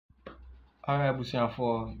Alright, Busia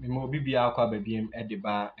for me mo bibia akwa babiem e de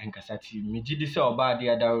ba enkasa ti me gidi se oba de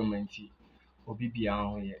adaromanti obibia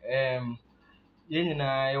ho ye ye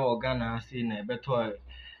nyina ye organa se na ebeto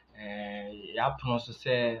ya prono so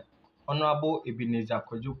se honorable Ebenezer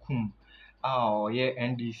Kwajokum ye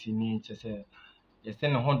NDC ni chese ye se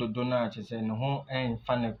ne ho dodo na chese ne ho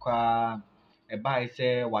enfa ne kwa e ba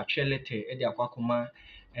se wa twelete e de akwakoma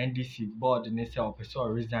NDC board ne se opese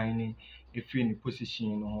resign efiri ne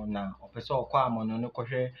position no na opese okwa amono no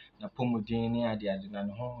kohwe na pomudin ne ade na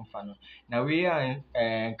ne ho mfa no na we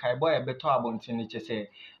kaibo e beto abontin ne chese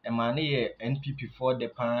e ma ne ye NPP for the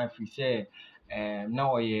pan fi se na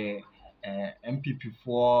oye MPP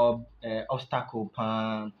for obstacle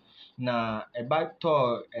pan na e ba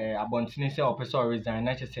to abontin se opese resign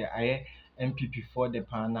na chese aye MPP for the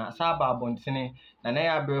pan na saba abontin na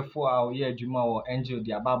ya brefo a oye adwuma wo angel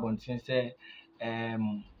di aba abontin se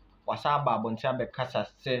wasaba abontin abekasa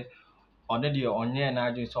se ono de onye na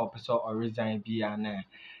adwin se opese resign bia na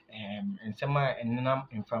nsema enenam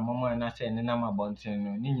infamama na se enenam abontin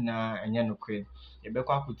no ni nyina enye nokwe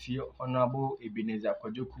yebekwa akuti honorable Ebenezer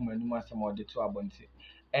Kwajokum anum asem ode to abontin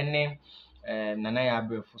ene nana ya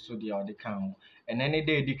brefo so de ode kan ho ene ne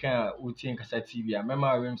de edikan uti nkasa TV a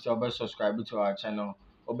mema rem se obe subscribe to our channel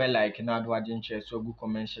obe like na do agye nche so go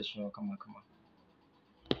comment section kama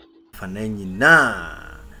fananyi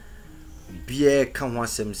na bie ka ho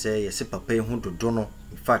asem se yesi papa hu dodo no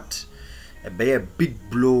in fact be a big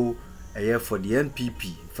blow for the NPP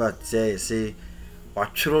in fact say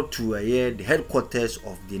watchero to the headquarters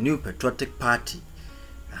of the new patriotic party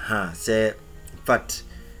say in fact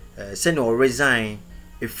send or resign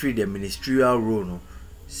free the ministerial role no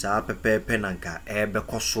sa pepe penanka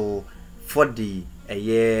bekoso for the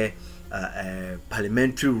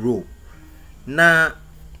parliamentary role na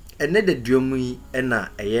ene de duomu yi na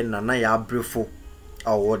nana ya brefo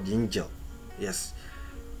award angel. Yes,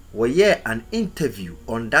 we hear an interview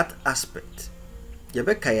on that aspect.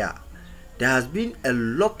 Yebekaya, there has been a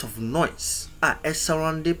lot of noise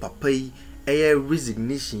surrounding papai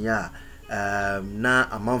resignation ya na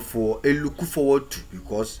amanfo look forward to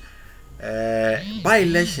because by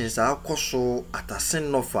elections are koso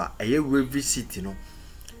atasen nofa every city no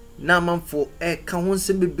na amanfo ka ho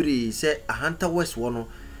nsem bebre se ahanta west wono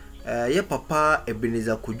ye papa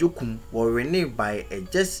Ebenezer Kwajokum were renewed by a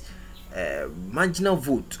just marginal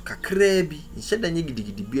vote kakra bi nhyeda nye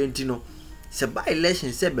gidigidi bi antino se by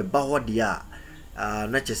election se be ba ho dia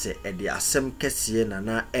na chese e de asem kese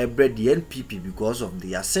na ebre the NPP because of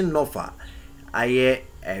the asen offer aye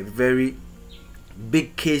a very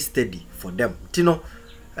big case study for them tino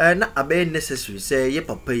na abe necessary say ye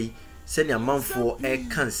papa yi se ne amanfo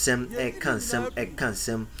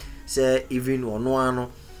kansem say even ono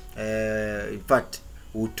ano in fact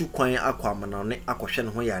o tu kwan akwamana ne akohwe ne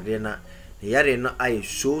ho yare na yare no aye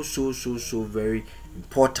so very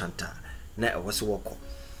important na e wose woko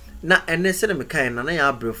na ene se me kan na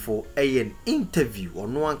ya brefo an interview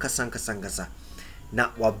ono ankasa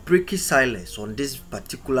na wa break silence on this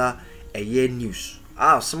particular news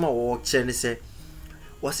some wo chere se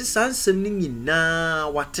wose sansem ni nyina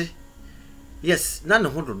wate yes na ne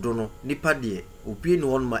ho dodo no nipa de obi ne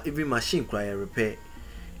won ma every machine cry repair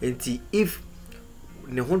enti if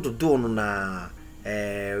ne ho dodo no na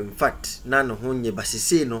in fact na ne ho nye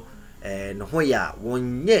basese no ne ho ya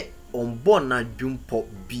wonye onbon na dwumpo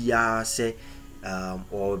bia se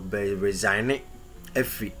or be resign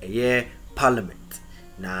every parliament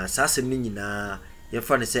na sasem ni nyina ye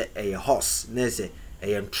fa ne se horse na se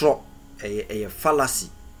ntro fallacy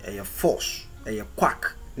false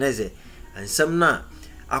quack na se ansem na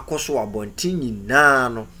akoso abontin nyina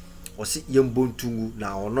no osi yembontungu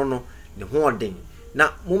na ono no ne ho oden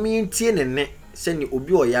na momi ntie ne se ni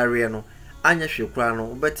obi oyare no anya hwekura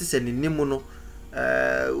no obeti se ni nimu no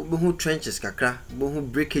obehu trenches kakra obehu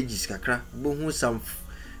breakages kakra obehu some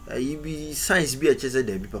ibi science bi a chese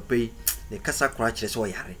da bi papa yi ne kasa kura kire se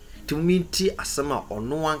oyare tumi nti asema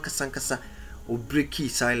ono ankasa o breaki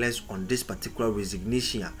silence on this particular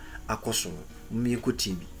resignation akoso mi ko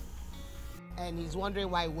TV. And he's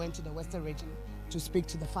wondering why he went to the Western region to speak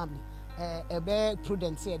to the family. Ebe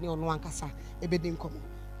prudence ni ono ankasa ebe din komo.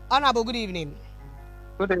 Honorable, good evening.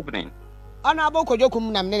 Good evening. Honorable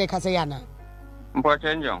Kwajokum na mnene kasa yana.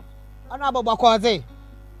 Mpochenjo. Honorable Bakwaze.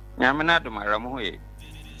 Nyamena do maramu ye.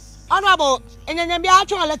 Honorable, enyenyem bia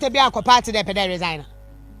atwo letter bia akọ party de pede resign.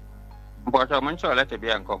 Mpocho muncho letter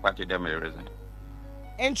bia nko party de me resign.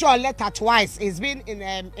 Intro letter twice. It's been in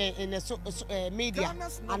the media.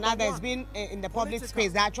 Another has been in the public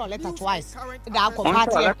space. The actual letter twice. The actual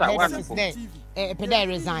party is there. Pede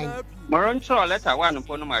resign. Moroncho letter one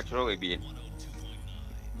mpono machoro we bi.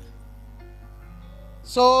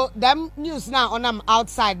 So them news now on them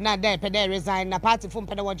outside now there pede resign na party from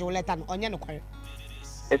pede wajo letter no onye no kware.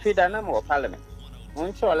 If you don't know parliament,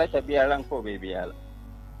 won't show letter be a rank for baby.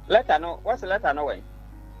 Letter no, what's the letter no way?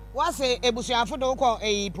 What's a ebusiafo do ko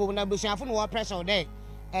po na ebusiafo no pressure there.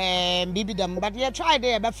 Bibi them, but we try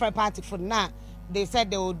there be for party for now. They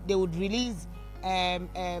said they would release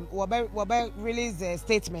release a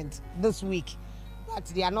statement this week, but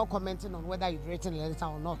they are not commenting on whether you've written a letter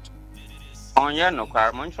or not. On your no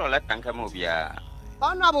car, Montreal let can come over.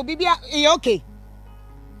 Honorable Bibi, you okay?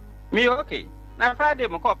 Me okay. Now Friday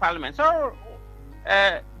we call Parliament. So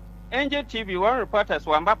Angel TV one reporters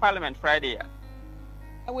one by Parliament Friday.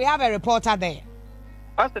 We have a reporter there.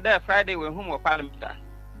 After that Friday we whom Parliament.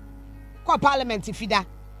 Call Parliament if that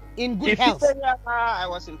in good health. I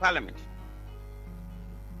was in Parliament.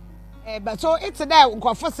 But so it's there.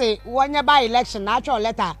 For say 1 year by election, natural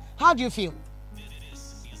letter. How do you feel?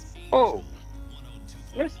 Oh,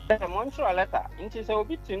 yes, Montreal letter. It a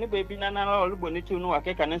bit to baby nana or bonito no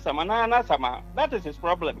akakan sama sama. That is his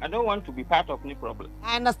problem. I don't want to be part of any problem.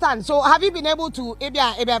 I understand. So have you been able to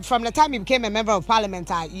from the time you became a member of parliament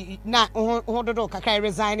na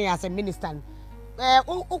resigning as a minister?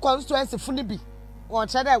 Constituency fully be or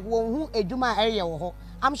who eduma area wo.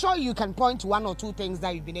 I'm sure you can point to 1 or 2 things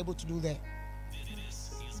that you've been able to do there.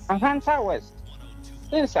 Atlanta West.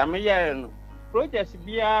 Since I'm here, projects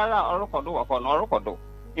biara or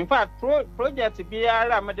in fact, projects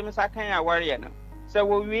biara Madam Sakanya warrior. So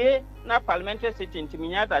we na parliamentary sitting to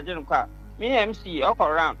Minyata Jenka. Me MC up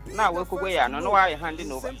around. Now we could wait and know why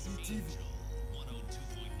handing over.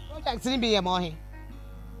 Projects in be a mohi.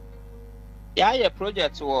 Yeah,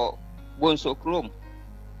 projects were Bonso Chrome.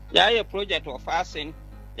 Yeah, project of fasting.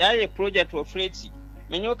 Yeah, project of Fredzy.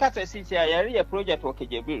 Menyo Kata City, a project of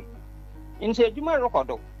Kejabil. In Juma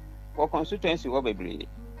Rokodo for constituency of a breed.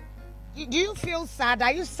 Do you feel sad?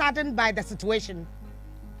 Are you saddened by the situation?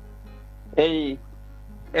 I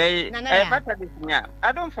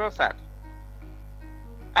don't feel sad.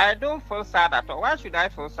 I don't feel sad at all. Why should I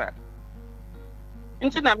feel sad?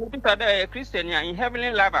 Instead of meeting a Christian in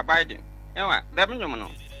heavenly love abiding.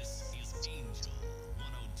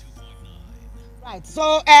 Right.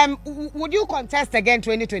 So, would you contest again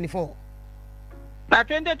 2024? Now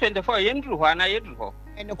 2024, Yendru Wana Yedru.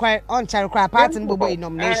 And the quite on Character Party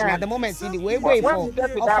nomination at the moment, see the way for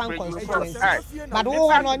Offan constituency. But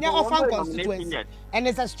one on your Offan constituency, and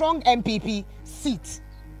it's a strong MPP seat.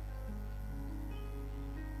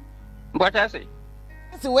 What I say?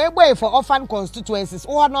 It's a way for Offan constituencies,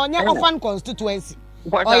 or on your Offan constituency,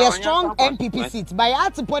 or a strong MPP seat. By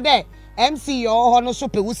art to put there, MC or Hono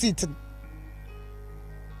Super seat.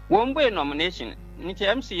 One way nomination, Niti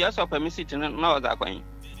MC, yes, or permit sitting, no other going.